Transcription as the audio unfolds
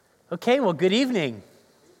Okay, well, good evening.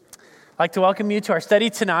 I'd like to welcome you to our study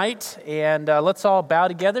tonight, and let's all bow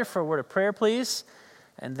together for a word of prayer, please,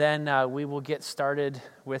 and then we will get started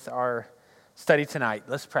with our study tonight.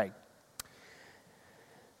 Let's pray.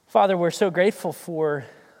 Father, we're so grateful for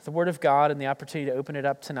the Word of God and the opportunity to open it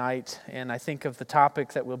up tonight, and I think of the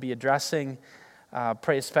topic that we'll be addressing.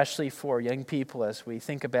 Pray especially for young people as we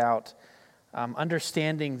think about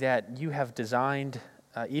understanding that you have designed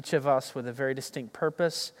each of us with a very distinct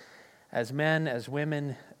purpose. As men, as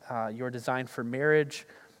women, you're designed for marriage.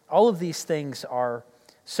 All of these things are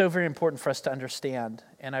so very important for us to understand.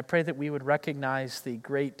 And I pray that we would recognize the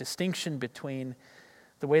great distinction between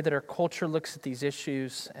the way that our culture looks at these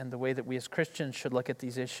issues and the way that we as Christians should look at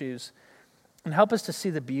these issues. And help us to see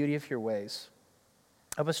the beauty of your ways.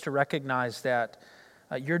 Help us to recognize that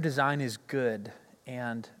your design is good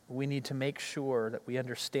and we need to make sure that we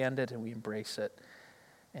understand it and we embrace it.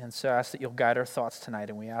 And so I ask that you'll guide our thoughts tonight,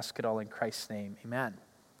 and we ask it all in Christ's name. Amen.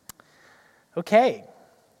 Okay.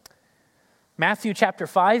 Matthew chapter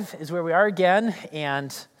 5 is where we are again,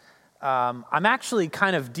 and I'm actually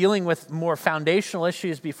kind of dealing with more foundational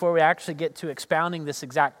issues before we actually get to expounding this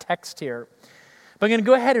exact text here. But I'm going to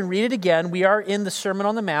go ahead and read it again. We are in the Sermon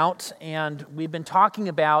on the Mount, and we've been talking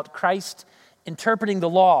about Christ interpreting the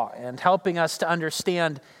law and helping us to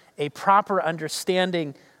understand a proper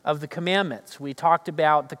understanding of the commandments. We talked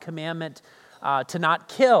about the commandment to not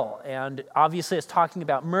kill, and obviously it's talking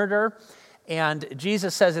about murder, and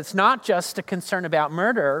Jesus says it's not just a concern about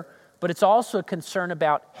murder, but it's also a concern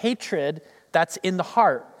about hatred that's in the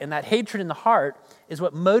heart, and that hatred in the heart is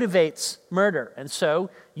what motivates murder. And so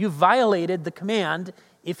you violated the command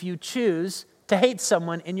if you choose to hate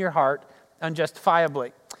someone in your heart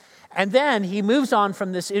unjustifiably. And then he moves on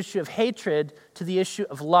from this issue of hatred to the issue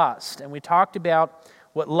of lust, and we talked about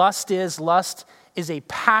what lust is. Lust is a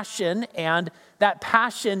passion, and that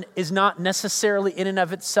passion is not necessarily in and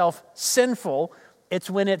of itself sinful. It's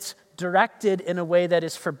when it's directed in a way that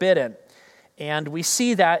is forbidden. And we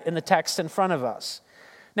see that in the text in front of us.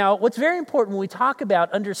 Now, what's very important when we talk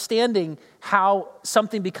about understanding how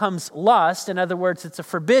something becomes lust, in other words, it's a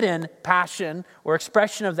forbidden passion or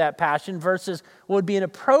expression of that passion versus what would be an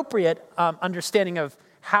appropriate understanding of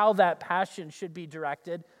how that passion should be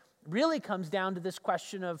directed, really comes down to this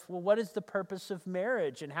question of, well, what is the purpose of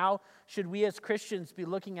marriage and how should we as Christians be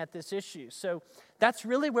looking at this issue? So that's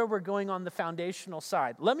really where we're going on the foundational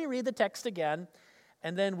side. Let me read the text again,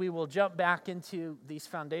 and then we will jump back into these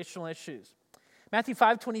foundational issues. Matthew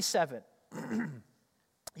 5:27.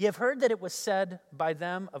 Ye have heard that it was said by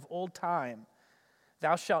them of old time,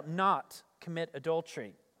 thou shalt not commit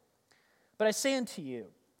adultery. But I say unto you,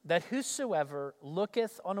 that whosoever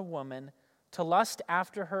looketh on a woman to lust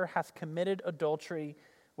after her hath committed adultery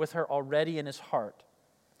with her already in his heart.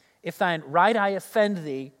 If thine right eye offend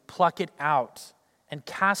thee, pluck it out, and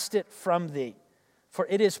cast it from thee. For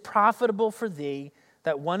it is profitable for thee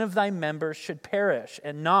that one of thy members should perish,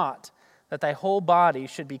 and not that thy whole body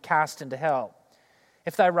should be cast into hell.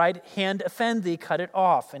 If thy right hand offend thee, cut it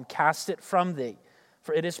off, and cast it from thee.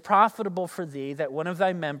 For it is profitable for thee that one of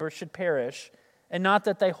thy members should perish, and not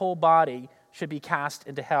that thy whole body should be cast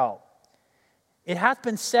into hell. It hath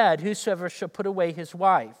been said, whosoever shall put away his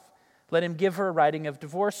wife, let him give her a writing of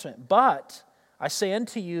divorcement. But I say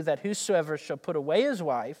unto you that whosoever shall put away his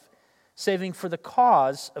wife, saving for the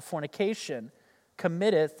cause of fornication,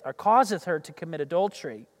 committeth or causeth her to commit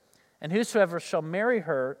adultery. And whosoever shall marry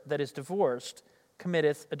her that is divorced,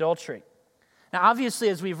 committeth adultery. Now obviously,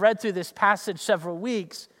 as we've read through this passage several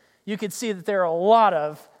weeks, you can see that there are a lot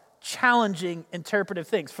of challenging interpretive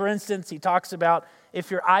things. For instance, he talks about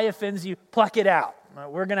if your eye offends you, pluck it out.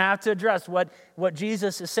 We're going to have to address what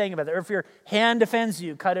Jesus is saying about that. Or if your hand offends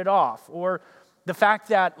you, cut it off. Or the fact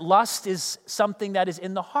that lust is something that is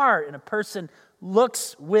in the heart and a person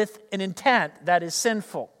looks with an intent that is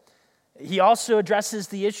sinful. He also addresses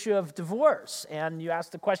the issue of divorce. And you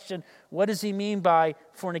ask the question, what does he mean by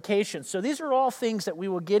fornication? So these are all things that we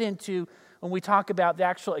will get into when we talk about the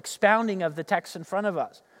actual expounding of the text in front of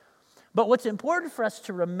us. But what's important for us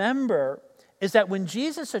to remember is that when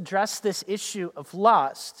Jesus addressed this issue of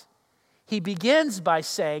lust, he begins by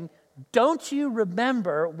saying, don't you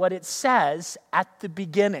remember what it says at the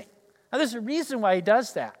beginning? Now, there's a reason why he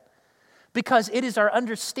does that. Because it is our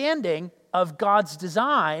understanding of God's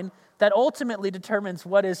design that ultimately determines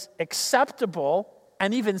what is acceptable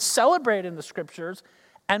and even celebrated in the Scriptures,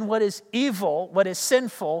 and what is evil, what is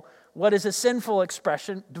sinful, what is a sinful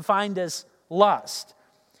expression defined as lust.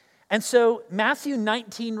 And so Matthew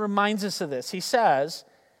 19 reminds us of this. He says,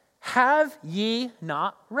 have ye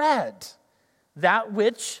not read that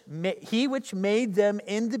which he which made them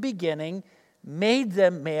in the beginning made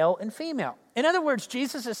them male and female. In other words,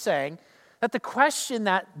 Jesus is saying that the question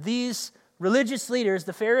that these religious leaders,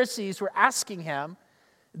 the Pharisees, were asking him,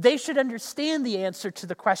 they should understand the answer to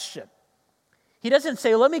the question. He doesn't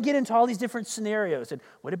say, let me get into all these different scenarios, and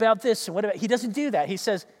what about this, and what about... He doesn't do that. He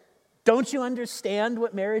says, don't you understand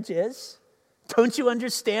what marriage is? Don't you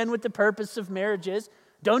understand what the purpose of marriage is?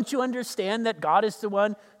 Don't you understand that God is the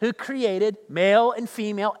one who created male and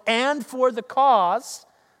female, and for the cause,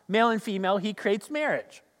 male and female, he creates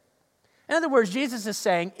marriage? In other words, Jesus is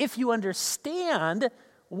saying, if you understand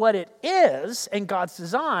what it is and God's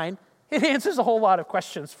design, it answers a whole lot of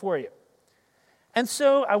questions for you. And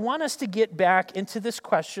so I want us to get back into this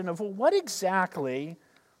question of, well, what exactly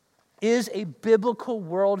is a biblical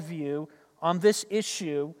worldview on this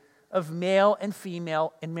issue of male and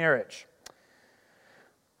female in marriage?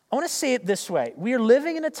 I want to say it this way. We are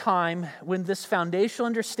living in a time when this foundational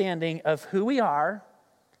understanding of who we are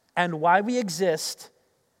and why we exist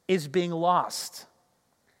is being lost.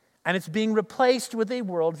 And it's being replaced with a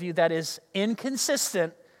worldview that is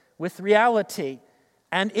inconsistent with reality.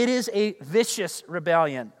 And it is a vicious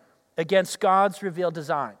rebellion against God's revealed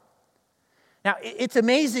design. Now, it's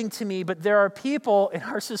amazing to me, but there are people in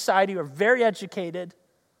our society who are very educated.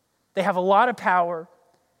 They have a lot of power.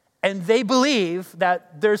 And they believe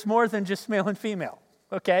that there's more than just male and female,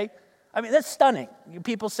 okay? I mean, that's stunning.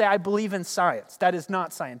 People say, I believe in science. That is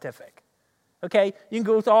not scientific, okay? You can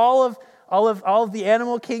go through all of the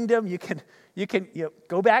animal kingdom. You can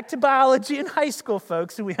go back to biology in high school,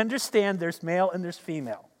 folks, and we understand there's male and there's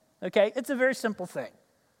female, okay? It's a very simple thing.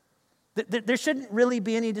 There shouldn't really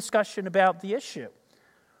be any discussion about the issue.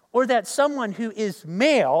 Or that someone who is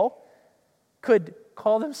male could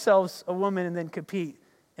call themselves a woman and then compete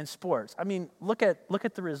in sports. I mean, look at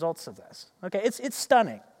the results of this. Okay, it's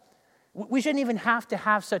stunning. We shouldn't even have to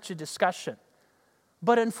have such a discussion.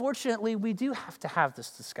 But unfortunately, we do have to have this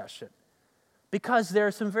discussion because there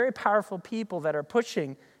are some very powerful people that are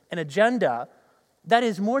pushing an agenda that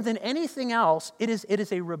is more than anything else, it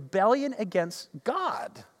is a rebellion against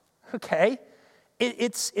God. Okay?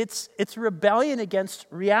 It's rebellion against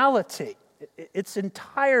reality. It's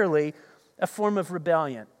entirely a form of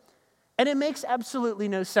rebellion. And it makes absolutely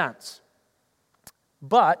no sense.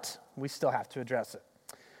 But we still have to address it.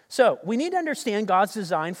 So we need to understand God's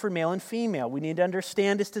design for male and female. We need to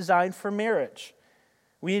understand His design for marriage.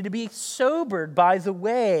 We need to be sobered by the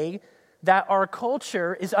way that our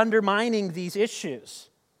culture is undermining these issues.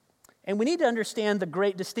 And we need to understand the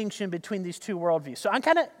great distinction between these two worldviews. So I'm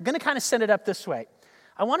going to set it up this way.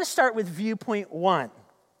 I want to start with viewpoint 1.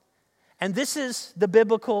 And this is the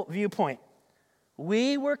biblical viewpoint.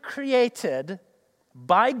 We were created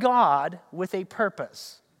by God with a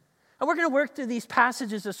purpose. And we're going to work through these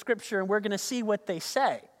passages of Scripture and we're going to see what they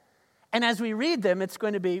say. And as we read them, it's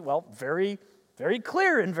going to be, well, very, very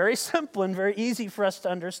clear and very simple and very easy for us to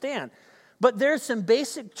understand. But there's some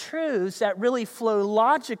basic truths that really flow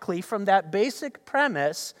logically from that basic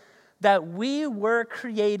premise that we were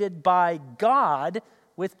created by God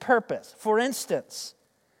with purpose. For instance,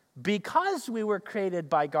 because we were created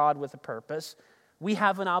by God with a purpose, we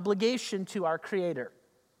have an obligation to our Creator.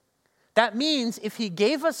 That means if He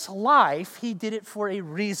gave us life, He did it for a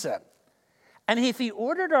reason. And if He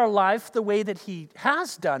ordered our life the way that He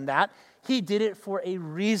has done that, He did it for a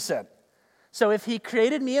reason. So if He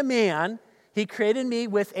created me a man, He created me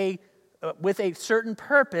with a certain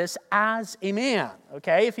purpose as a man,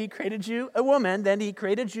 okay? If He created you a woman, then He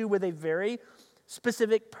created you with a very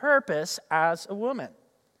specific purpose as a woman.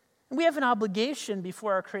 And we have an obligation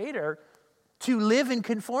before our Creator to live in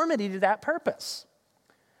conformity to that purpose.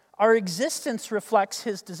 Our existence reflects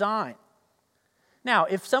His design. Now,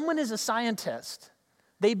 if someone is a scientist,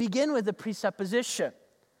 they begin with a presupposition.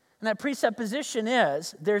 And that presupposition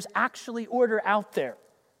is there's actually order out there.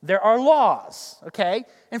 There are laws, okay?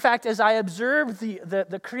 In fact, as I observe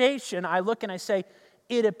the creation, I look and I say,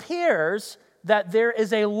 it appears that there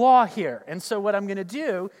is a law here. And so what I'm going to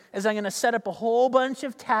do is I'm going to set up a whole bunch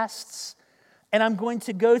of tests, and I'm going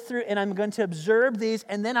to go through and I'm going to observe these,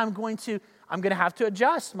 and then I'm going to have to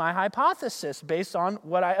adjust my hypothesis based on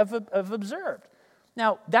what I have observed.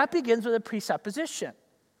 Now, that begins with a presupposition.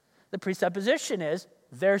 The presupposition is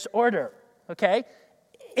there's order, okay?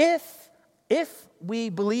 If we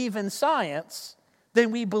believe in science,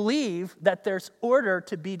 then we believe that there's order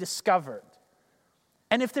to be discovered.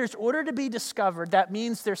 And if there's order to be discovered, that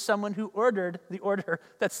means there's someone who ordered the order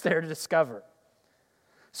that's there to discover.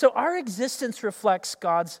 So our existence reflects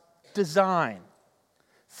God's design.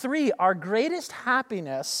 3, our greatest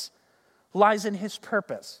happiness lies in His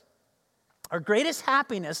purpose. Our greatest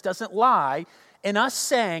happiness doesn't lie in us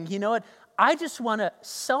saying, you know what, I just want to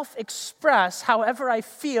self-express however I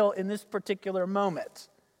feel in this particular moment.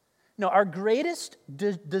 No, our greatest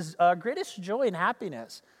joy and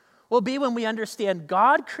happiness will be when we understand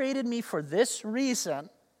God created me for this reason.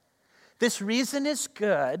 This reason is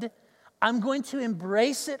good. I'm going to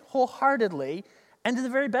embrace it wholeheartedly, and to the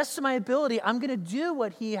very best of my ability, I'm going to do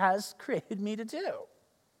what he has created me to do.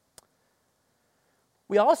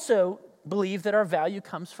 We also believe that our value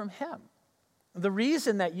comes from him. The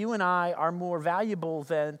reason that you and I are more valuable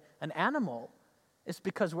than an animal is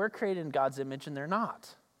because we're created in God's image and they're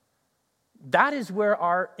not. That is where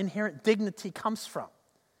our inherent dignity comes from.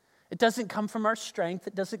 It doesn't come from our strength.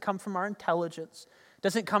 It doesn't come from our intelligence. It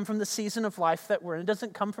doesn't come from the season of life that we're in. It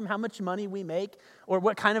doesn't come from how much money we make or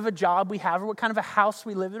what kind of a job we have or what kind of a house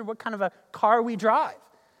we live in or what kind of a car we drive.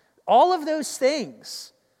 All of those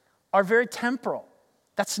things are very temporal.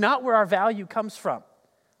 That's not where our value comes from.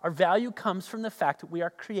 Our value comes from the fact that we are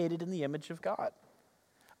created in the image of God.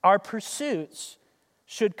 Our pursuits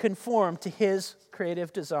should conform to his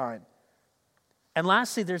creative design. And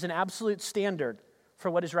lastly, there's an absolute standard for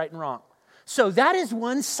what is right and wrong. So that is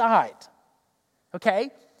one side, okay?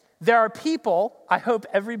 There are people, I hope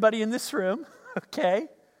everybody in this room, okay,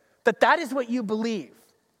 that is what you believe.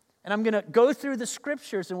 And I'm going to go through the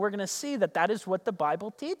scriptures and we're going to see that that is what the Bible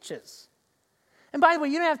teaches. And by the way,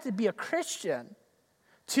 you don't have to be a Christian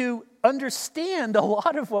to understand a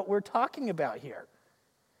lot of what we're talking about here.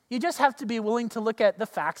 You just have to be willing to look at the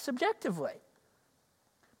facts objectively.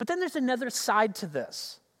 But then there's another side to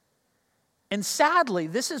this. And sadly,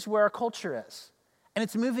 this is where our culture is. And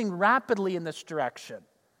it's moving rapidly in this direction.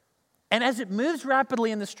 And as it moves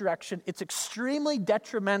rapidly in this direction, it's extremely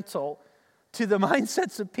detrimental to the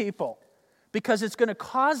mindsets of people because it's going to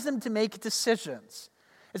cause them to make decisions.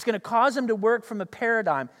 It's going to cause them to work from a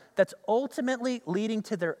paradigm that's ultimately leading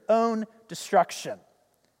to their own destruction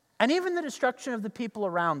and even the destruction of the people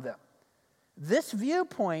around them. This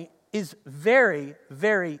viewpoint is very,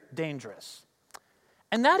 very dangerous.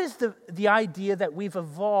 And that is the idea that we've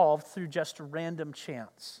evolved through just random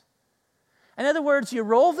chance. In other words, you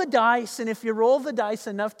roll the dice, and if you roll the dice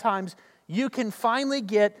enough times, you can finally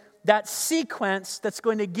get that sequence that's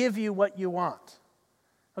going to give you what you want.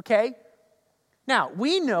 Okay? Now,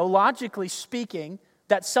 we know, logically speaking,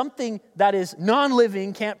 that something that is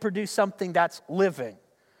non-living can't produce something that's living.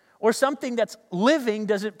 Or something that's living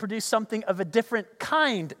doesn't produce something of a different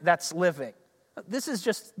kind that's living.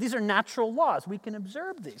 These are natural laws. We can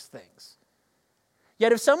observe these things.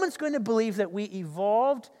 Yet if someone's going to believe that we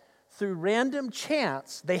evolved through random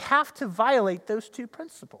chance, they have to violate those two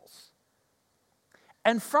principles.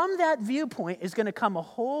 And from that viewpoint is going to come a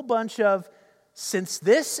whole bunch of, since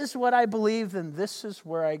this is what I believe, then this is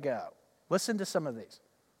where I go. Listen to some of these.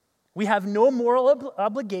 We have no moral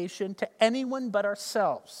obligation to anyone but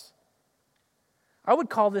ourselves. I would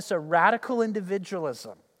call this a radical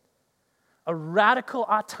individualism, a radical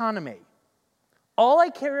autonomy. All I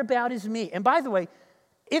care about is me. And by the way,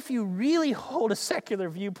 if you really hold a secular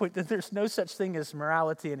viewpoint, then there's no such thing as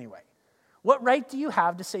morality anyway. What right do you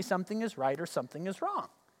have to say something is right or something is wrong?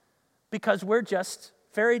 Because we're just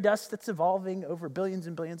fairy dust that's evolving over billions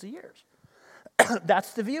and billions of years.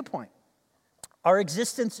 That's the viewpoint. Our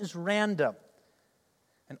existence is random,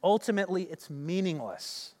 and ultimately it's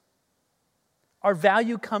meaningless. Our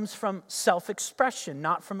value comes from self-expression,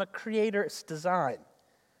 not from a creator's design.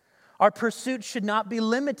 Our pursuit should not be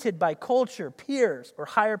limited by culture, peers, or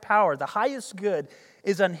higher power. The highest good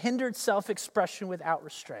is unhindered self-expression without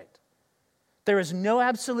restraint. There is no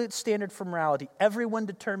absolute standard for morality. Everyone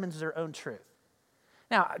determines their own truth.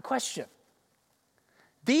 Now, a question.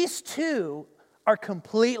 These two are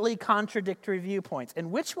completely contradictory viewpoints.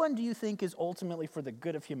 And which one do you think is ultimately for the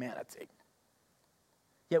good of humanity?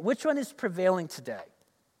 Yet which one is prevailing today?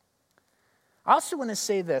 I also want to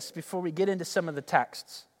say this before we get into some of the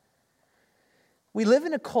texts. We live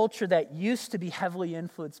in a culture that used to be heavily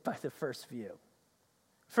influenced by the first view.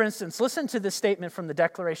 For instance, listen to this statement from the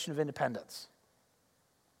Declaration of Independence.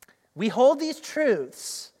 We hold these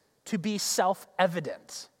truths to be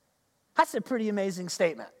self-evident. That's a pretty amazing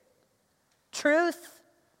statement. Truth,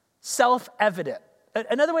 self-evident.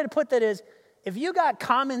 Another way to put that is, if you got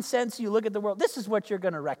common sense, you look at the world, this is what you're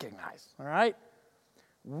going to recognize, all right?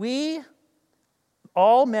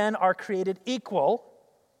 All men are created equal.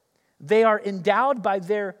 They are endowed by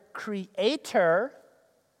their creator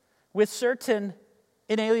with certain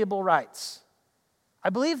inalienable rights. I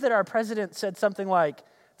believe that our president said something like,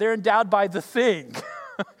 they're endowed by the thing.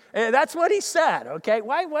 And that's what he said, okay?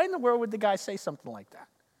 Why in the world would the guy say something like that?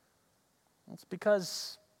 Well, it's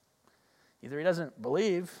because either he doesn't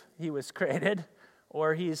believe he was created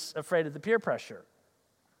or he's afraid of the peer pressure.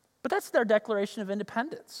 But that's their Declaration of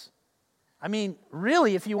Independence. I mean,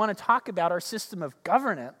 really, if you want to talk about our system of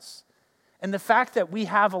governance and the fact that we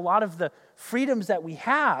have a lot of the freedoms that we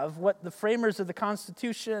have, what the framers of the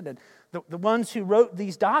Constitution and the ones who wrote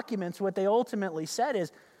these documents, what they ultimately said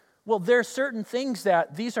is, well, there are certain things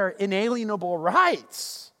that these are inalienable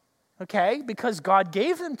rights, okay, because God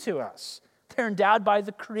gave them to us. They're endowed by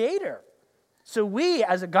the Creator. So we,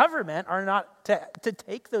 as a government, are not to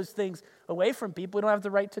take those things away from people. We don't have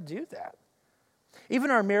the right to do that.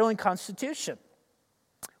 Even our Maryland Constitution,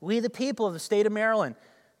 we the people of the state of Maryland,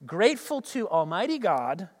 grateful to Almighty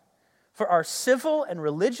God for our civil and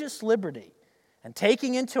religious liberty and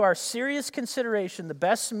taking into our serious consideration the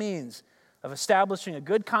best means of establishing a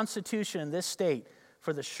good constitution in this state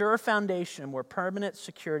for the sure foundation and more permanent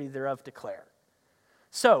security thereof declare.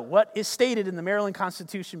 So what is stated in the Maryland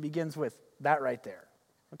Constitution begins with that right there,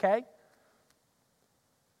 okay?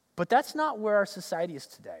 But that's not where our society is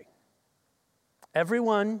today.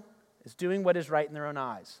 Everyone is doing what is right in their own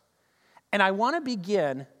eyes. And I want to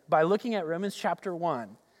begin by looking at Romans chapter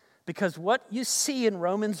 1, because what you see in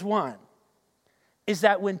Romans 1 is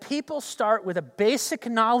that when people start with a basic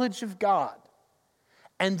knowledge of God,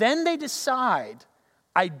 and then they decide,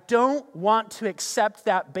 I don't want to accept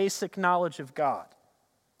that basic knowledge of God.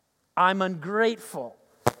 I'm ungrateful.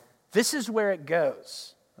 This is where it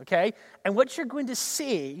goes, okay? And what you're going to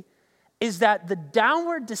see is that the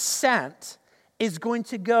downward descent is going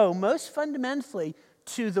to go most fundamentally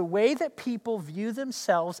to the way that people view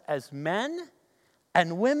themselves as men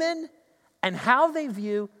and women and how they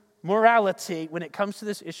view morality when it comes to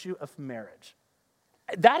this issue of marriage.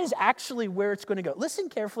 That is actually where it's going to go. Listen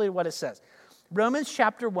carefully to what it says. Romans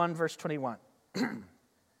chapter 1, verse 21.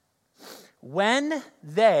 When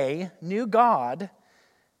they knew God,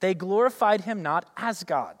 they glorified him not as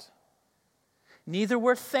God. Neither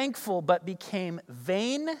were thankful, but became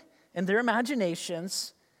vain in their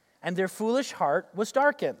imaginations, and their foolish heart was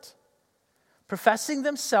darkened. Professing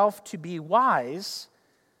themselves to be wise,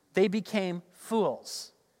 they became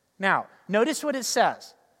fools. Now, notice what it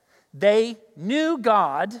says. They knew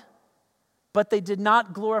God, but they did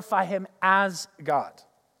not glorify him as God.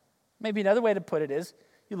 Maybe another way to put it is,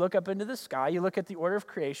 you look up into the sky, you look at the order of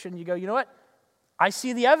creation, you go, you know what? I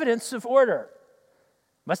see the evidence of order.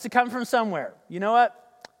 Must have come from somewhere. You know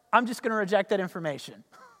what? I'm just going to reject that information.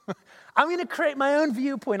 I'm going to create my own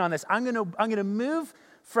viewpoint on this. I'm going to move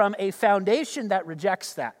from a foundation that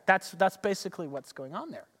rejects that. That's basically what's going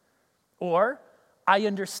on there. Or I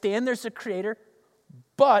understand there's a creator,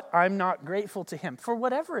 but I'm not grateful to him for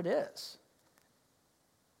whatever it is.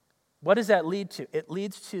 What does that lead to? It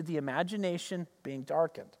leads to the imagination being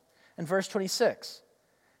darkened. In verse 26,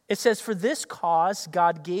 it says, "For this cause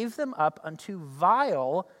God gave them up unto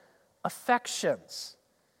vile affections."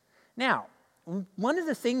 Now, one of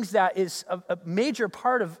the things that is a major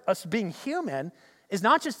part of us being human is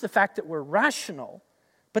not just the fact that we're rational,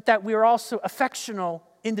 but that we're also affectional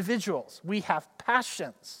individuals. We have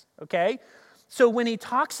passions, okay? So when he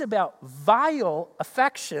talks about vile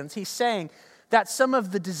affections, he's saying that some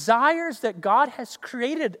of the desires that God has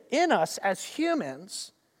created in us as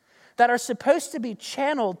humans that are supposed to be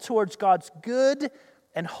channeled towards God's good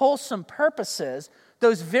and wholesome purposes,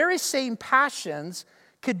 those very same passions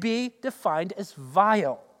could be defined as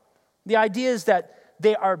vile. The idea is that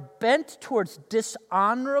they are bent towards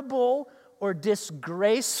dishonorable or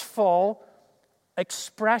disgraceful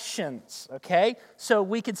expressions, okay? So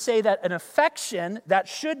we could say that an affection that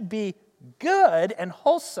should be good and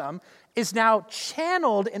wholesome is now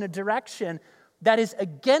channeled in a direction that is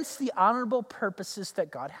against the honorable purposes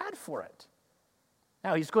that God had for it.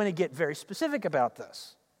 Now, he's going to get very specific about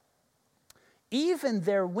this. Even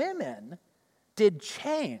their women did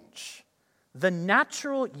change the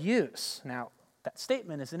natural use. Now, that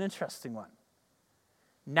statement is an interesting one.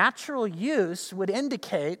 Natural use would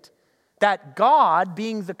indicate that God,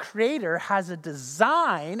 being the creator, has a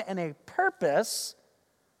design and a purpose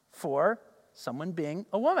for someone being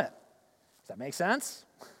a woman. Does that make sense?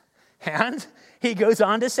 And he goes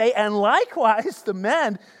on to say, and likewise the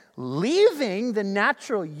men, leaving the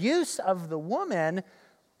natural use of the woman,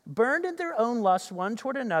 burned in their own lust one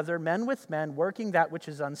toward another, men with men, working that which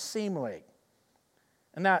is unseemly.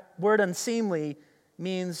 And that word unseemly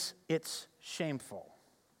means it's shameful.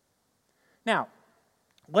 Now,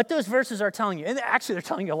 what those verses are telling you, and actually they're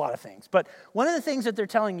telling you a lot of things, but one of the things that they're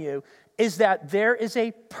telling you is that there is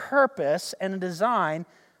a purpose and a design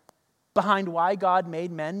behind why God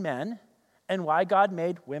made men men and why God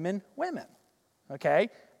made women women, okay?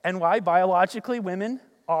 And why biologically women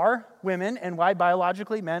are women and why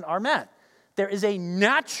biologically men are men. There is a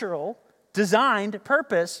natural designed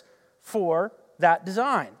purpose for that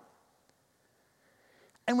design.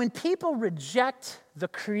 And when people reject the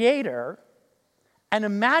Creator and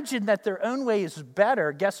imagine that their own way is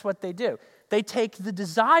better, guess what they do? They take the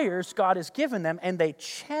desires God has given them and they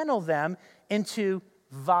channel them into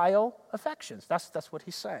vile affections. That's what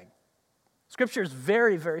he's saying. Scripture is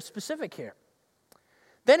very, very specific here.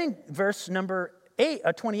 Then in verse number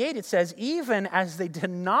 28, it says, even as they did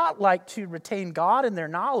not like to retain God in their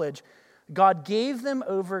knowledge, God gave them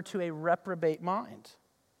over to a reprobate mind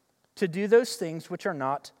to do those things which are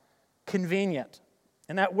not convenient.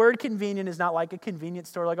 And that word convenient is not like a convenience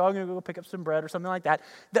store, like, oh, I'm going to go pick up some bread or something like that.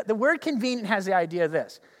 The word convenient has the idea of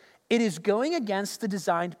this. It is going against the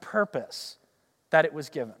designed purpose that it was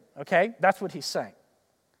given, okay? That's what he's saying.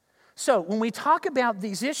 So when we talk about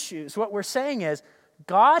these issues, what we're saying is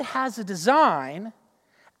God has a design,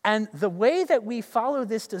 and the way that we follow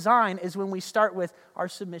this design is when we start with our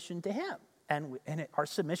submission to him and our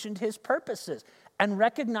submission to his purposes and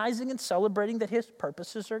recognizing and celebrating that his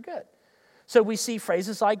purposes are good. So we see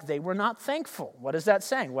phrases like, they were not thankful. What is that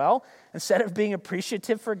saying? Well, instead of being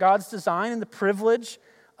appreciative for God's design and the privilege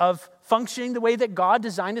of functioning the way that God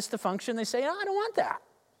designed us to function, they say, I don't want that.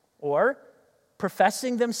 Or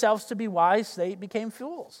professing themselves to be wise, they became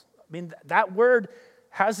fools. I mean, that word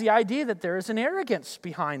has the idea that there is an arrogance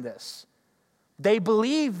behind this. They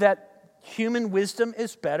believe that human wisdom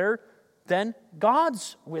is better than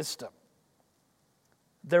God's wisdom.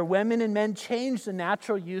 Their women and men change the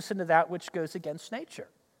natural use into that which goes against nature.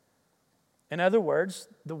 In other words,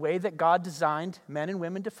 the way that God designed men and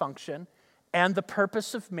women to function and the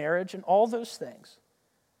purpose of marriage and all those things,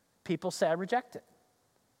 people say, I reject it.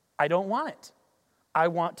 I don't want it. I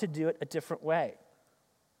want to do it a different way.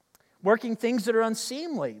 Working things that are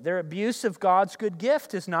unseemly. Their abuse of God's good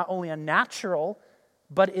gift is not only unnatural,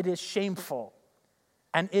 but it is shameful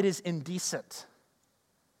and it is indecent.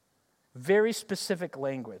 Very specific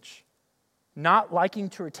language. Not liking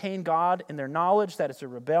to retain God in their knowledge, that is a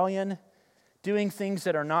rebellion. Doing things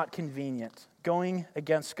that are not convenient. Going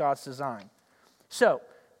against God's design. So,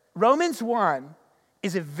 Romans 1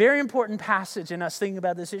 is a very important passage in us thinking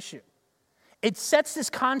about this issue. It sets this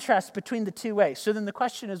contrast between the two ways. So then the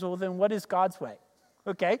question is, well, then what is God's way?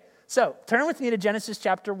 Okay? So, turn with me to Genesis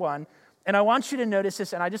chapter 1, and I want you to notice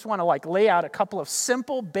this, and I just want to lay out a couple of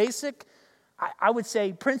simple, basic, I would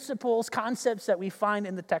say, principles, concepts that we find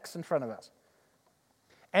in the text in front of us.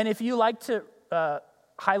 And if you like to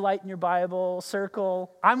highlight in your Bible,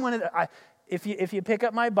 circle, I'm one of the, if you pick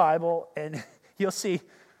up my Bible, and you'll see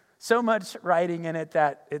so much writing in it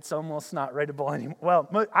that it's almost not readable anymore.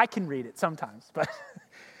 Well, I can read it sometimes, but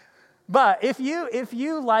if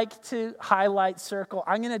you like to highlight, circle,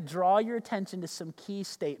 I'm going to draw your attention to some key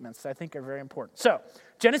statements that I think are very important. So,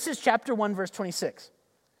 Genesis chapter 1, verse 26.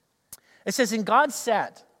 It says, and God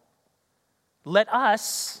said, let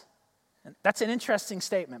us, and that's an interesting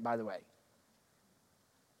statement, by the way.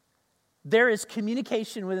 There is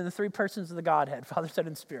communication within the three persons of the Godhead, Father, Son,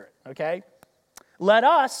 and Spirit, okay? Let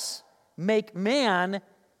us make man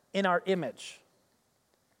in our image,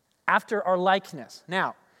 after our likeness.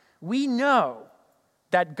 Now, we know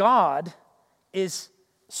that God is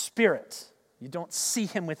spirit. You don't see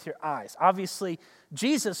him with your eyes. Obviously,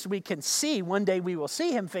 Jesus we can see. One day we will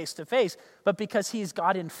see him face to face, but because he's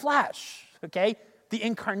God in flesh, okay? The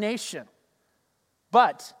incarnation.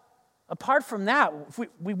 But apart from that,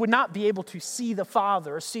 we would not be able to see the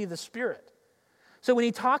Father or see the Spirit. So when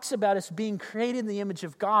he talks about us being created in the image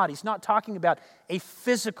of God, he's not talking about a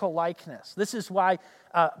physical likeness. This is why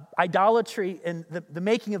idolatry and the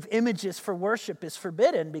making of images for worship is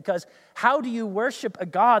forbidden, because how do you worship a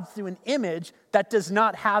God through an image that does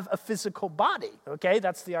not have a physical body? Okay,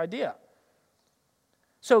 that's the idea.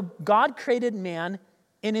 So God created man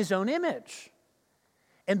in his own image.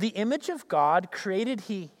 In the image of God created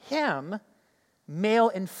he him, male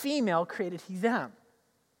and female created he them.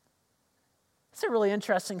 It's a really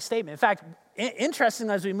interesting statement. In fact, interesting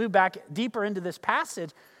as we move back deeper into this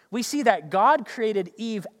passage, we see that God created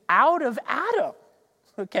Eve out of Adam,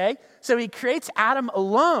 okay? So he creates Adam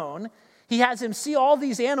alone. He has him see all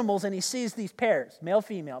these animals and he sees these pairs, male,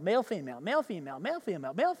 female, male, female, male, female, male,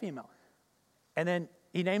 female, male, female. And then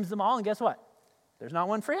he names them all and guess what? There's not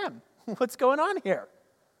one for him. What's going on here?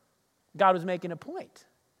 God was making a point.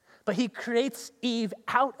 But he creates Eve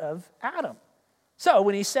out of Adam. So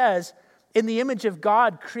when he says, in the image of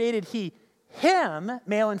God created he him,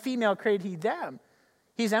 male and female created he them,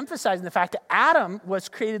 he's emphasizing the fact that Adam was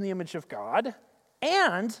created in the image of God,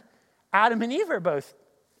 and Adam and Eve are both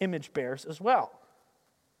image bearers as well.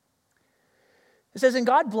 It says, and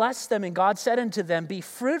God blessed them, and God said unto them, be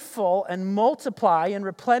fruitful and multiply and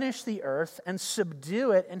replenish the earth and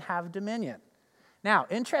subdue it and have dominion. Now,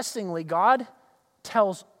 interestingly, God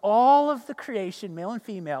tells all of the creation, male and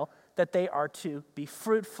female, that they are to be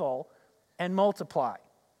fruitful and multiply.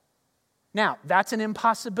 Now, that's an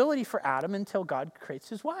impossibility for Adam until God creates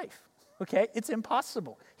his wife. Okay? It's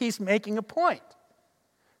impossible. He's making a point.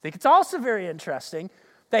 I think it's also very interesting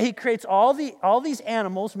that he creates all these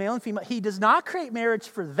animals, male and female. He does not create marriage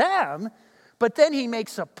for them, but then he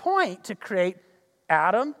makes a point to create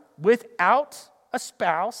Adam without a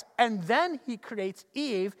spouse, and then he creates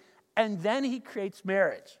Eve, and then he creates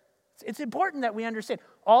marriage. It's important that we understand.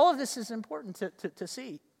 All of this is important to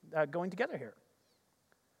see going together here.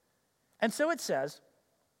 And so it says,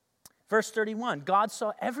 verse 31, God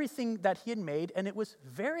saw everything that he had made, and it was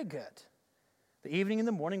very good. The evening and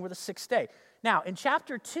the morning were the sixth day. Now, in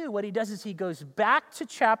chapter 2, what he does is he goes back to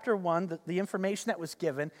chapter 1, the information that was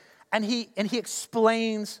given, and he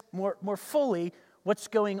explains more fully what's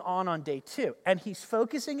going on day 2. And he's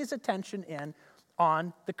focusing his attention in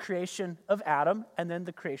on the creation of Adam and then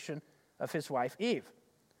the creation of his wife Eve.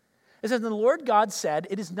 It says, the Lord God said,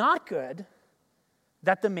 it is not good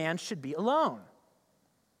that the man should be alone.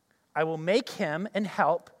 I will make him and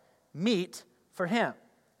help meet for him.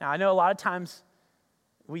 Now, I know a lot of times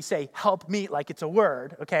we say help meet like it's a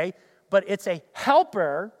word, okay? But it's a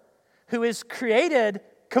helper who is created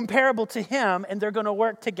comparable to him, and they're going to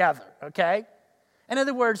work together, okay? In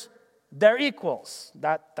other words, they're equals.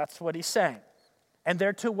 That's what he's saying. And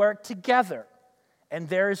they're to work together. And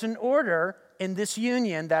there is an order in this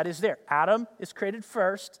union that is there. Adam is created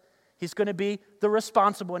first. He's going to be the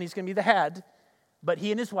responsible, and he's going to be the head. But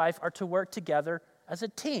he and his wife are to work together as a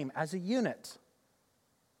team, as a unit.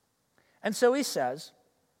 And so he says,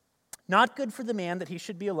 not good for the man that he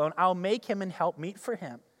should be alone. I'll make him and help meet for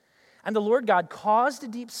him. And the Lord God caused a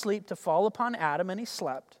deep sleep to fall upon Adam, and he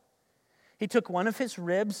slept. He took one of his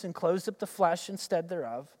ribs and closed up the flesh instead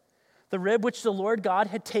thereof. The rib which the Lord God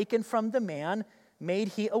had taken from the man made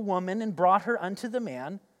he a woman and brought her unto the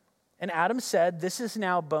man. And Adam said, this is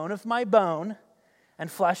now bone of my bone and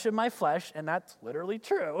flesh of my flesh. And that's literally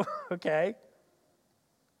true, okay?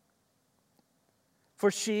 For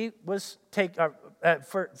she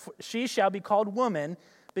shall be called woman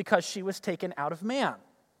because she was taken out of man.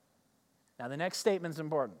 Now the next statement is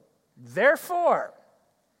important. Therefore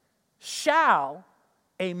shall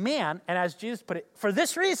a man, and as Jesus put it, for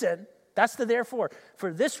this reason, that's the therefore.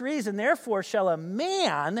 For this reason, therefore shall a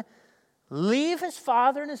man leave his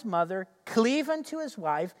father and his mother, cleave unto his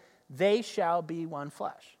wife, they shall be one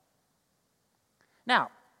flesh. Now,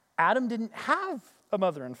 Adam didn't have a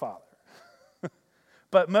mother and father.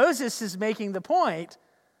 But Moses is making the point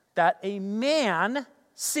that a man,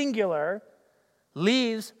 singular,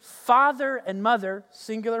 leaves father and mother,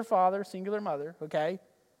 singular father, singular mother, okay,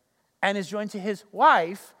 and is joined to his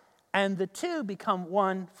wife, and the two become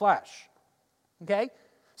one flesh, okay?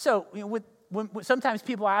 So when sometimes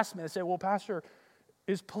people ask me, they say, well, Pastor,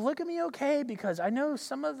 is polygamy okay? Because I know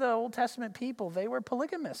some of the Old Testament people, they were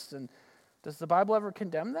polygamists, and does the Bible ever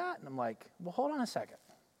condemn that? And I'm like, well, hold on a second.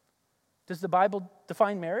 Does the Bible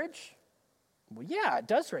define marriage? Well, yeah, it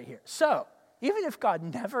does right here. So, even if God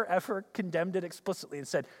never, ever condemned it explicitly and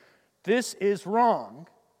said, this is wrong,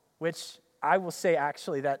 which I will say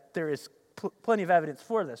actually that there is plenty of evidence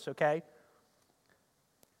for this, okay?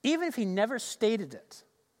 Even if he never stated it,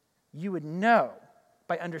 you would know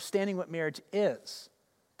by understanding what marriage is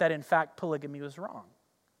that in fact polygamy was wrong.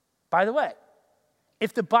 By the way,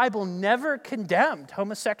 if the Bible never condemned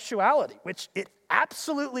homosexuality, which it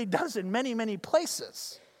absolutely does in many, many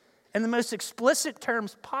places, in the most explicit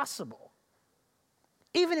terms possible,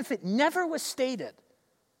 even if it never was stated,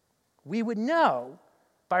 we would know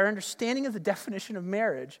by our understanding of the definition of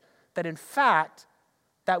marriage that in fact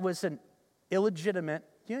that was an illegitimate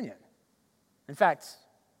union. In fact,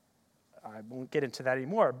 I won't get into that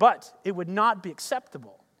anymore, but it would not be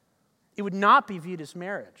acceptable. It would not be viewed as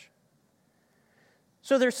marriage.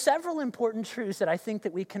 So there's several important truths that I think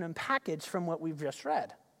that we can unpackage from what we've just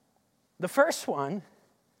read. The first one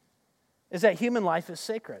is that human life is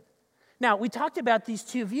sacred. Now, we talked about these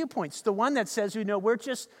two viewpoints. The one that says, we're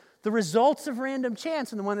just the results of random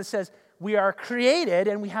chance, and the one that says we are created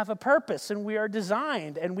and we have a purpose and we are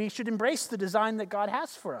designed and we should embrace the design that God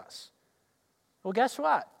has for us. Well, guess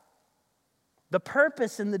what? The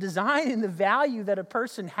purpose and the design and the value that a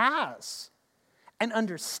person has and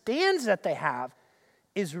understands that they have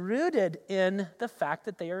is rooted in the fact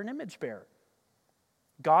that they are an image bearer.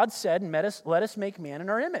 God said, let us make man in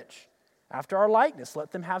our image. After our likeness,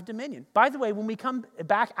 let them have dominion. By the way, when we come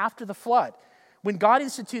back after the flood, when God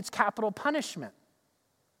institutes capital punishment,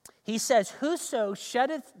 he says, whoso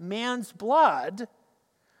sheddeth man's blood,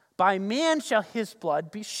 by man shall his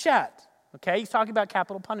blood be shed. Okay, he's talking about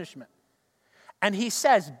capital punishment. And he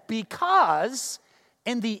says, because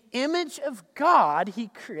in the image of God, he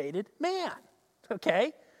created man.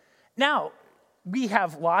 Okay? Now, we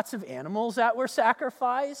have lots of animals that were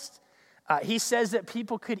sacrificed. He says that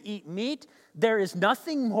people could eat meat. There is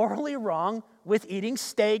nothing morally wrong with eating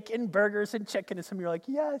steak and burgers and chicken. And some of you are like,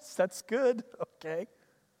 yes, that's good. Okay.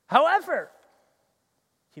 However,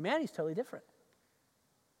 humanity's totally different.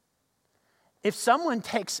 If someone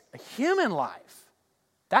takes a human life,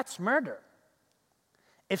 that's murder.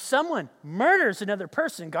 If someone murders another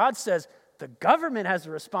person, God says the government has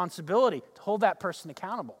a responsibility to hold that person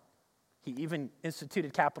accountable. He even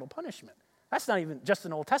instituted capital punishment. That's not even just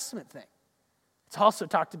an Old Testament thing. It's also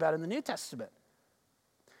talked about in the New Testament.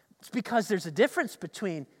 It's because there's a difference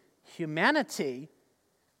between humanity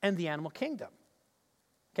and the animal kingdom.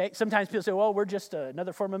 Okay? Sometimes people say, well, we're just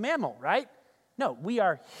another form of mammal, right? No, we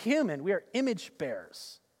are human. We are image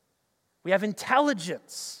bearers. We have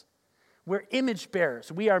intelligence. We're image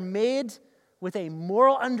bearers. We are made with a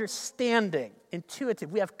moral understanding,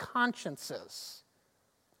 intuitive. We have consciences.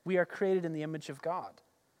 We are created in the image of God.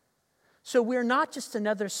 So we're not just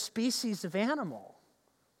another species of animal.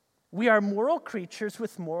 We are moral creatures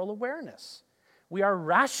with moral awareness. We are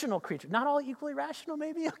rational creatures. Not all equally rational,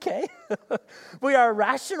 maybe, okay? We are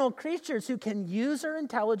rational creatures who can use our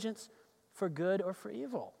intelligence for good or for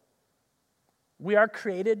evil. We are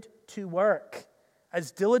created to work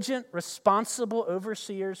as diligent, responsible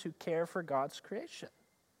overseers who care for God's creation.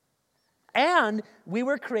 And we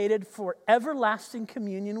were created for everlasting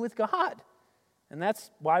communion with God. And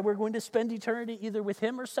that's why we're going to spend eternity either with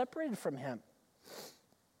him or separated from him.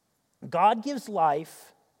 God gives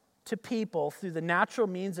life to people through the natural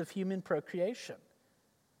means of human procreation.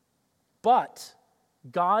 But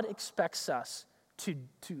God expects us to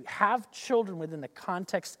have children within the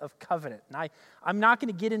context of covenant. And I'm not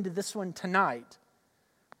going to get into this one tonight,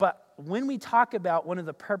 but when we talk about one of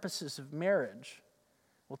the purposes of marriage,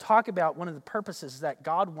 we'll talk about one of the purposes that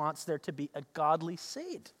God wants there to be a godly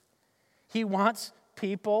seed. He wants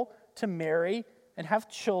people to marry and have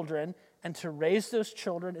children and to raise those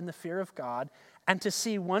children in the fear of God and to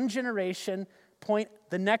see one generation point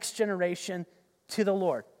the next generation to the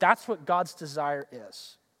Lord. That's what God's desire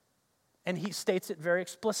is. And he states it very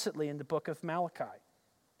explicitly in the book of Malachi.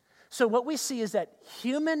 So what we see is that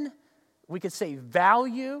human, we could say,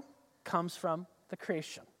 value comes from the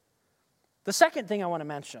creation. The second thing I want to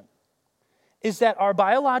mention is that our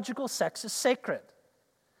biological sex is sacred.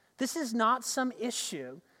 This is not some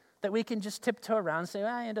issue that we can just tiptoe around and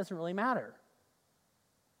say, it doesn't really matter.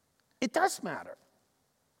 It does matter.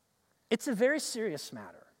 It's a very serious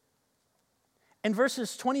matter. In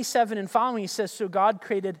verses 27 and following, he says, so God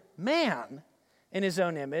created man in his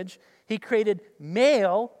own image. He created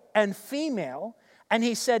male and female. And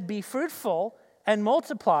he said, be fruitful and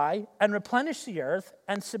multiply and replenish the earth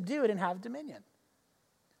and subdue it and have dominion.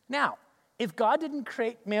 Now, if God didn't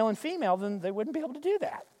create male and female, then they wouldn't be able to do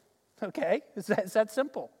that. Okay? It's that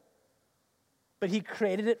simple. But he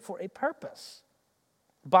created it for a purpose.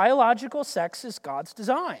 Biological sex is God's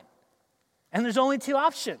design. And there's only two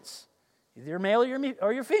options. Either you're male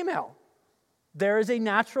or you're female. There is a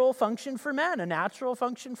natural function for men, a natural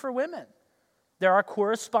function for women. There are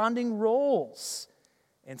corresponding roles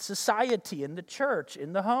in society, in the church,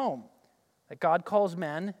 in the home, that God calls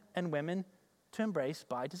men and women to embrace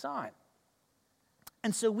by design.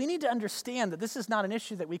 And so we need to understand that this is not an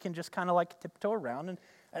issue that we can just kind of like tiptoe around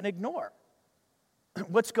and ignore.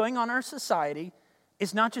 What's going on in our society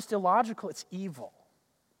is not just illogical, it's evil.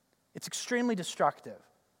 It's extremely destructive.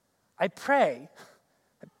 I pray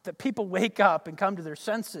that people wake up and come to their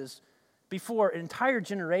senses before an entire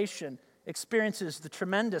generation experiences the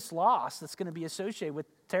tremendous loss that's going to be associated with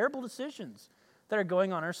terrible decisions that are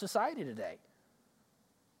going on in our society today.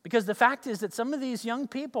 Because the fact is that some of these young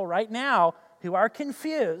people right now who are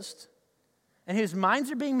confused and whose minds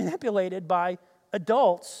are being manipulated by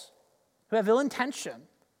adults who have ill intention,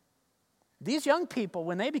 these young people,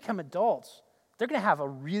 when they become adults, they're going to have a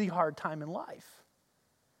really hard time in life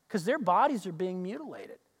because their bodies are being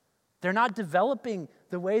mutilated. They're not developing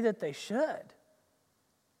the way that they should.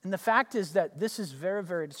 And the fact is that this is very,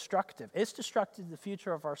 very destructive. It's destructive to the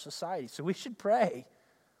future of our society. So we should pray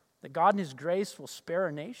that God in his grace will spare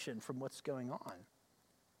our nation from what's going on.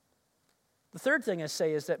 The third thing I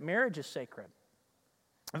say is that marriage is sacred.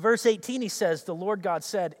 In verse 18, he says, the Lord God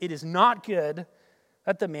said, it is not good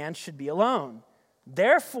that the man should be alone.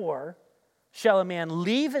 Therefore shall a man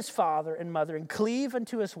leave his father and mother and cleave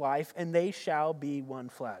unto his wife, and they shall be one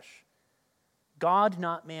flesh. God,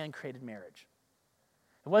 not man, created marriage.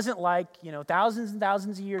 It wasn't like, thousands and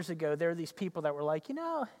thousands of years ago, there were these people that were like,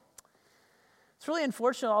 It's really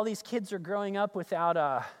unfortunate all these kids are growing up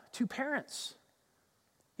without two parents.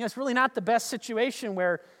 It's really not the best situation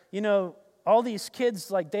where, all these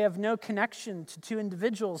kids, they have no connection to two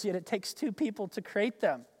individuals, yet it takes two people to create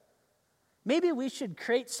them. Maybe we should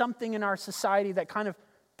create something in our society that kind of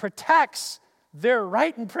protects their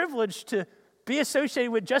right and privilege to be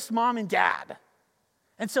associated with just mom and dad.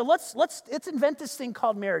 And so let's invent this thing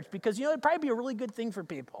called marriage, because it'd probably be a really good thing for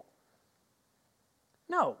people.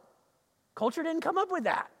 No, culture didn't come up with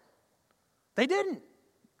that. They didn't.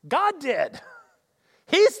 God did.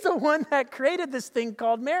 He's the one that created this thing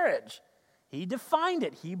called marriage. He defined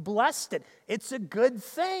it. He blessed it. It's a good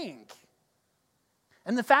thing.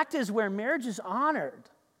 And the fact is, where marriage is honored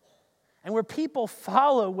and where people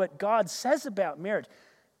follow what God says about marriage,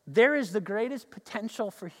 there is the greatest potential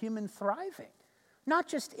for human thriving. Not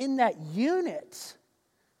just in that unit,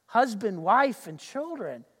 husband, wife, and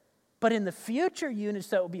children, but in the future units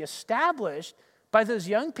that will be established by those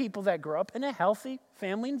young people that grow up in a healthy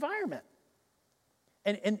family environment.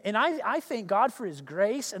 And I thank God for his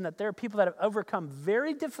grace, and that there are people that have overcome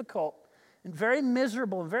very difficult and very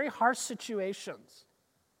miserable and very harsh situations.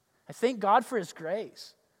 I thank God for his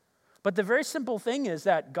grace. But the very simple thing is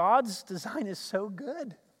that God's design is so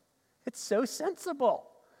good. It's so sensible.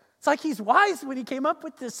 It's like he's wise when he came up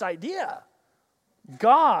with this idea.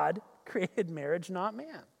 God created marriage, not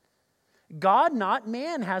man. God, not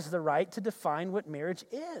man, has the right to define what marriage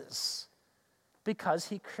is because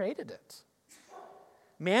he created it.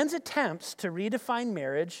 Man's attempts to redefine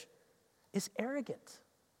marriage is arrogant.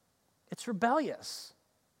 It's rebellious.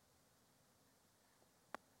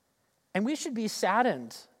 And we should be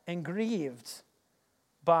saddened and grieved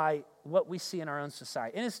by what we see in our own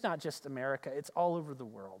society. And it's not just America, it's all over the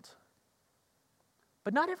world.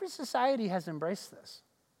 But not every society has embraced this.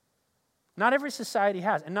 Not every society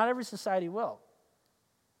has, and not every society will.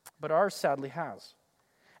 But ours sadly has.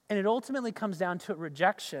 And it ultimately comes down to a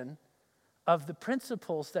rejection of the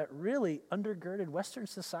principles that really undergirded Western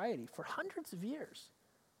society for hundreds of years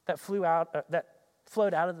that flowed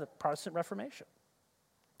out of the Protestant Reformation.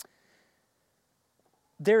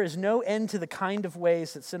 There is no end to the kind of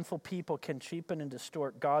ways that sinful people can cheapen and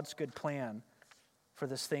distort God's good plan for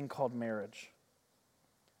this thing called marriage.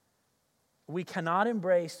 We cannot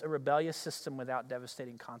embrace a rebellious system without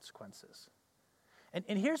devastating consequences.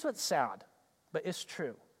 And here's what's sad, but it's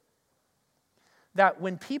true. That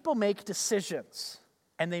when people make decisions,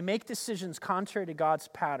 and they make decisions contrary to God's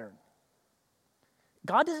pattern,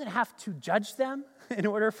 God doesn't have to judge them in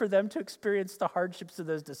order for them to experience the hardships of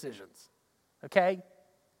those decisions. Okay?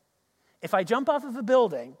 If I jump off of a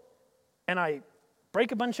building and I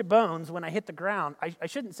break a bunch of bones when I hit the ground, I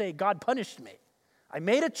shouldn't say God punished me. I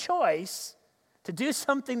made a choice to do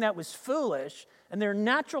something that was foolish, and there are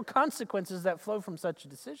natural consequences that flow from such a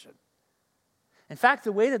decision. In fact,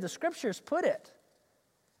 the way that the scriptures put it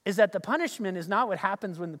is that the punishment is not what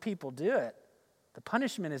happens when the people do it. The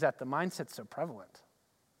punishment is that the mindset's so prevalent.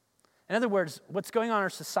 In other words, what's going on in our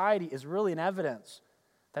society is really an evidence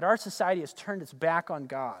that our society has turned its back on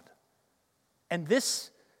God. And this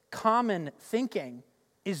common thinking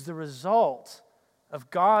is the result of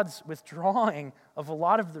God's withdrawing of a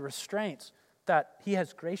lot of the restraints that he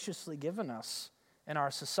has graciously given us in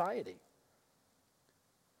our society.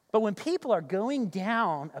 But when people are going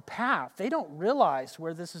down a path, they don't realize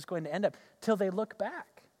where this is going to end up till they look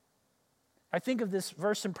back. I think of this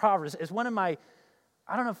verse in Proverbs as one of my,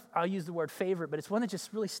 I don't know if I'll use the word favorite, but it's one that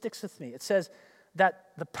just really sticks with me. It says that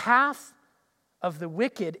the path of the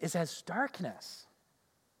wicked is as darkness,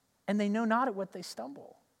 and they know not at what they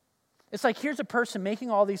stumble. It's like, here's a person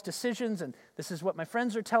making all these decisions, and this is what my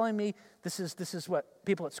friends are telling me, this is what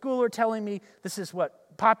people at school are telling me, this is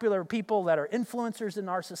what popular people that are influencers in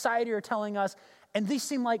our society are telling us, and these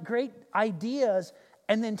seem like great ideas,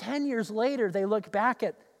 and then 10 years later, they look back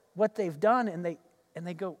at what they've done, and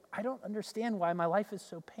they go, I don't understand why my life is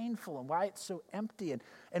so painful, and why it's so empty,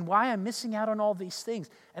 and why I'm missing out on all these things,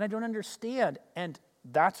 and I don't understand. And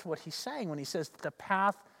that's what he's saying when he says the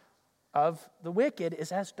path of the wicked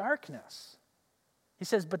is as darkness. He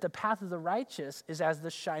says, but the path of the righteous is as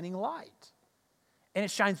the shining light. And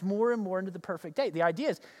it shines more and more into the perfect day. The idea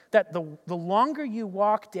is that the longer you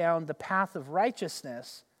walk down the path of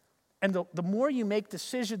righteousness, and the more you make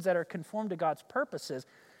decisions that are conformed to God's purposes,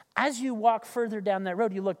 as you walk further down that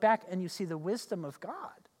road, you look back and you see the wisdom of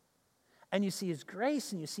God. And you see his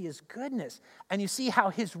grace, and you see his goodness, and you see how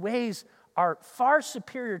his ways are far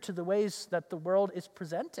superior to the ways that the world is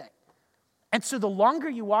presenting. And so the longer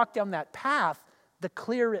you walk down that path, the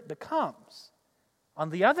clearer it becomes. On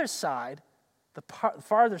the other side, the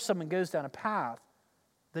farther someone goes down a path,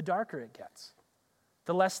 the darker it gets,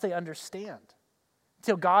 the less they understand.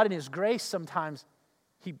 Until God in his grace sometimes,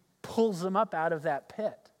 he pulls them up out of that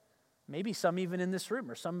pit. Maybe some even in this room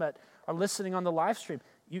or some that are listening on the live stream.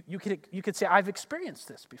 You could say, I've experienced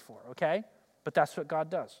this before, okay? But that's what God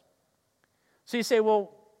does. So you say,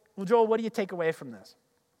 well, Joel, what do you take away from this?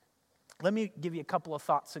 Let me give you a couple of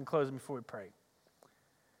thoughts in closing before we pray.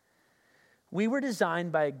 We were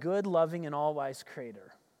designed by a good, loving, and all-wise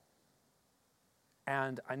creator.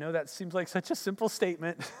 And I know that seems like such a simple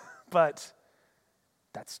statement, but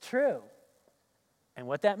that's true. And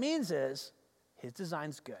what that means is his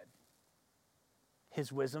design's good.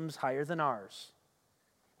 His wisdom's higher than ours.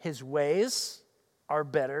 His ways are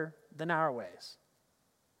better than our ways.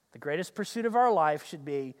 The greatest pursuit of our life should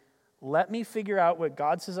be, let me figure out what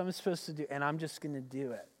God says I'm supposed to do, and I'm just going to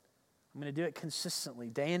do it. I'm going to do it consistently,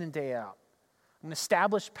 day in and day out. I'm going to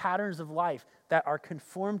establish patterns of life that are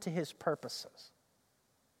conformed to his purposes.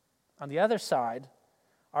 On the other side,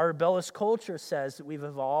 our rebellious culture says that we've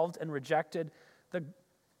evolved and rejected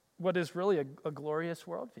what is really a glorious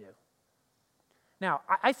worldview. Now,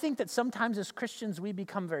 I think that sometimes as Christians we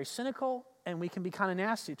become very cynical and we can be kind of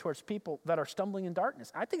nasty towards people that are stumbling in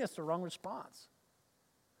darkness. I think that's the wrong response.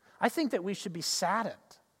 I think that we should be saddened.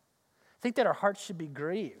 I think that our hearts should be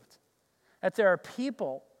grieved. That there are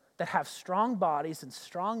people that have strong bodies and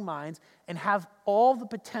strong minds and have all the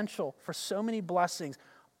potential for so many blessings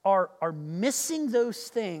are missing those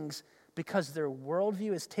things because their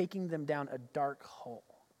worldview is taking them down a dark hole.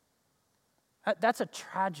 That's a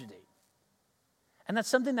tragedy. And that's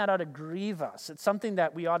something that ought to grieve us. It's something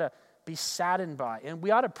that we ought to be saddened by. And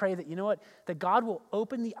we ought to pray that, you know what, that God will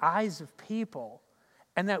open the eyes of people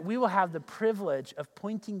and that we will have the privilege of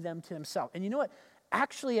pointing them to himself. And you know what?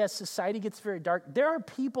 Actually, as society gets very dark, there are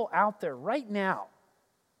people out there right now.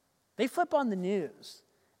 They flip on the news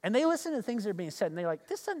and they listen to things that are being said and they're like,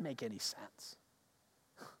 this doesn't make any sense.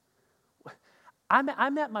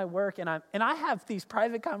 I'm at my work and I have these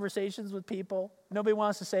private conversations with people. Nobody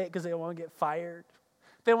wants to say it because they don't want to get fired.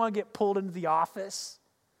 They don't want to get pulled into the office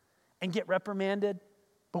and get reprimanded.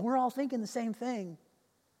 But we're all thinking the same thing.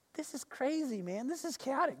 This is crazy, man. This is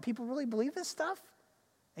chaotic. People really believe this stuff?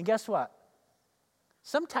 And guess what?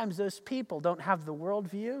 Sometimes those people don't have the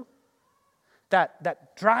worldview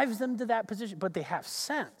that drives them to that position, but they have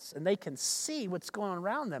sense and they can see what's going on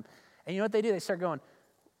around them. And you know what they do? They start going,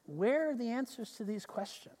 where are the answers to these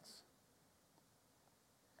questions?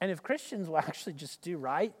 And if Christians will actually just do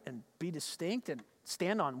right and be distinct and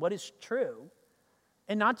stand on what is true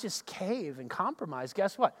and not just cave and compromise,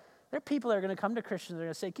 guess what? There are people that are going to come to Christians and they're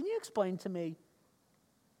going to say, can you explain to me,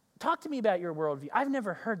 talk to me about your worldview. I've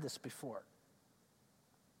never heard this before.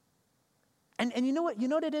 And you know what? You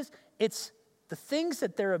know what it is? It's the things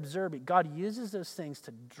that they're observing. God uses those things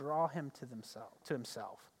to draw him to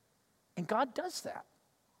himself. And God does that.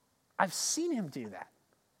 I've seen him do that.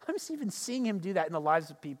 I'm even seeing him do that in the lives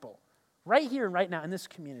of people right here and right now in this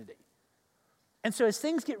community. And so as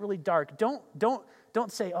things get really dark, don't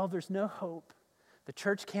say, oh, there's no hope. The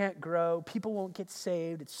church can't grow. People won't get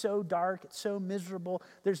saved. It's so dark. It's so miserable.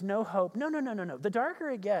 There's no hope. No. The darker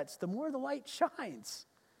it gets, the more the light shines.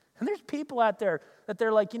 And there's people out there that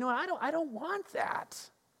they're like, you know what, I don't want that.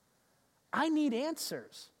 I need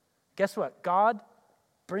answers. Guess what? God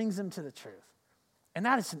brings them to the truth. And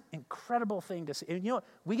that is an incredible thing to see. And you know what?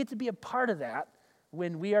 We get to be a part of that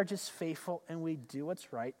when we are just faithful and we do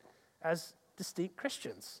what's right as distinct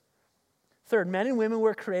Christians. Third, men and women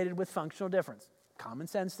were created with functional difference. Common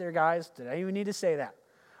sense there, guys. Did I even need to say that?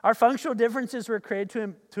 Our functional differences were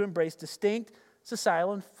created to embrace distinct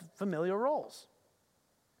societal and familial roles.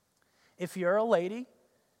 If you're a lady,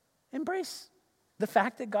 embrace the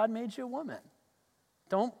fact that God made you a woman.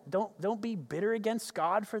 Don't be bitter against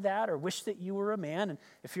God for that or wish that you were a man. And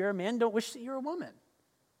if you're a man, don't wish that you're a woman.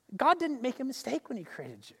 God didn't make a mistake when he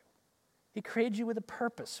created you. He created you with a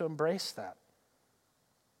purpose, so embrace that.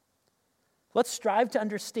 Let's strive to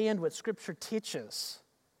understand what Scripture teaches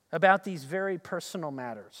about these very personal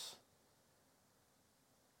matters.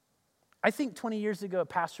 I think 20 years ago, a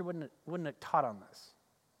pastor wouldn't have taught on this.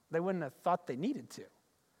 They wouldn't have thought they needed to.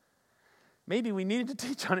 Maybe we needed to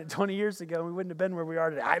teach on it 20 years ago and we wouldn't have been where we are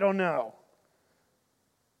today. I don't know.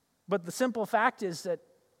 But the simple fact is that,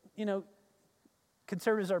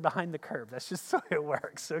 conservatives are behind the curve. That's just the way it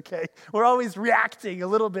works, okay? We're always reacting a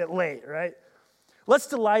little bit late, right? Let's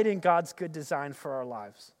delight in God's good design for our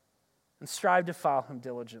lives and strive to follow him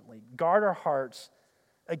diligently. Guard our hearts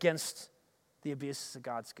against the abuses of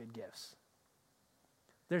God's good gifts.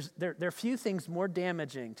 There are few things more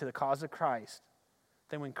damaging to the cause of Christ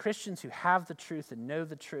than when Christians who have the truth and know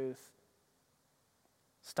the truth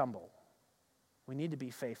stumble. We need to be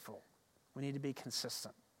faithful. We need to be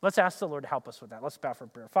consistent. Let's ask the Lord to help us with that. Let's bow for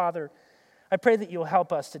prayer. Father, I pray that you'll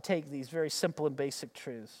help us to take these very simple and basic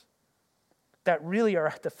truths that really are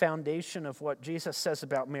at the foundation of what Jesus says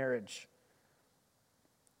about marriage,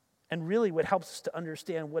 and really what helps us to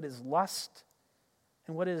understand what is lust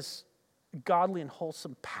and what is godly and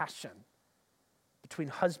wholesome passion between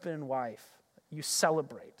husband and wife. You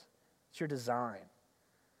celebrate. It's your design.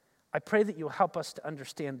 I pray that you'll help us to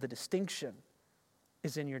understand the distinction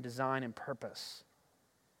is in your design and purpose.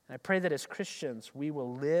 And I pray that as Christians, we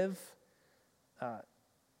will live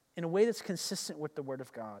in a way that's consistent with the Word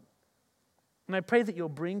of God. And I pray that you'll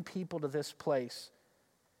bring people to this place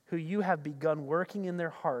who you have begun working in their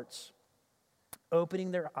hearts,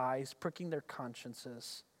 opening their eyes, pricking their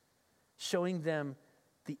consciences, showing them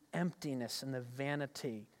the emptiness and the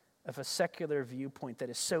vanity of a secular viewpoint that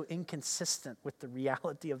is so inconsistent with the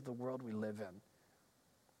reality of the world we live in.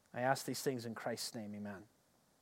 I ask these things in Christ's name, amen.